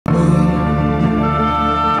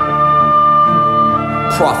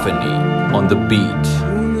Proffeny on the beat.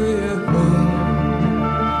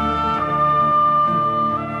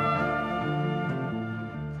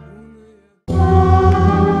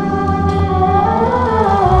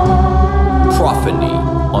 Proffeny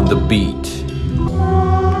on the beat.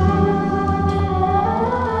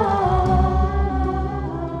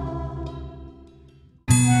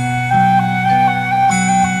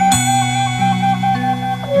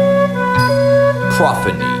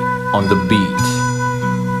 Proffeny on the beat.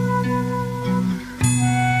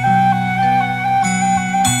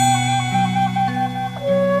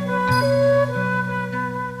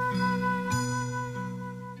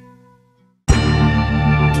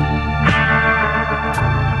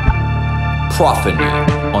 Proffeny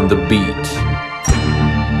on the beat.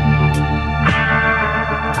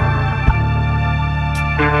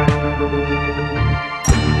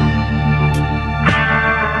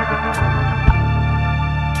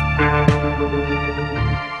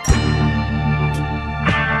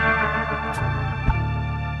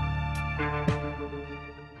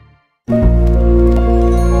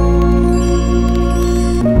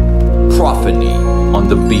 Proffeny on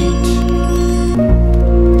the beat.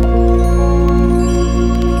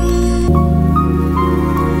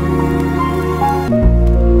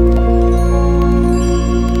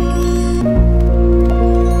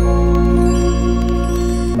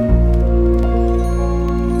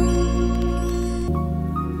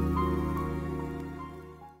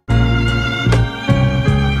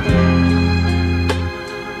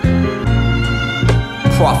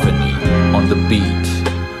 Proffeny on the beat.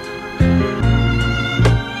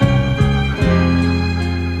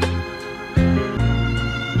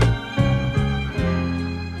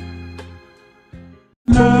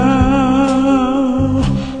 Now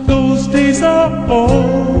those days are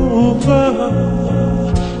over.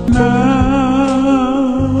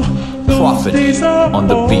 Now those days are on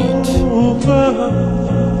the beat. over.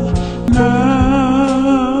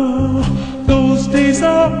 Now those days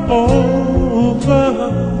are over.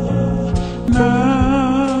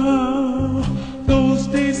 Now those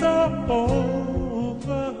days are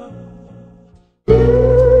over.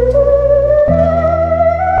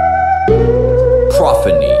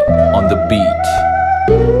 Proffeny on the beat.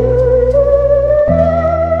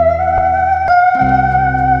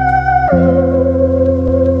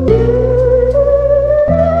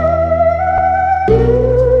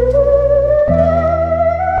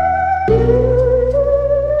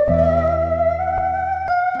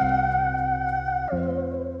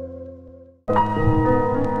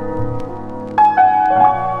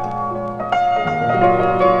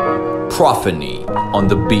 Proffeny on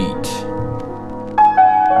the beat.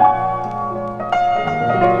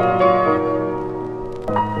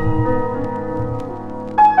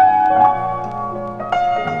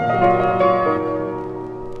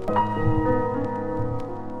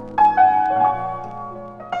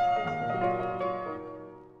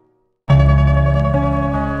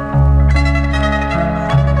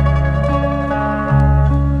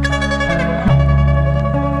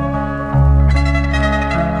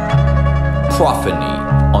 Proffeny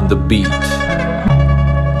on the beat.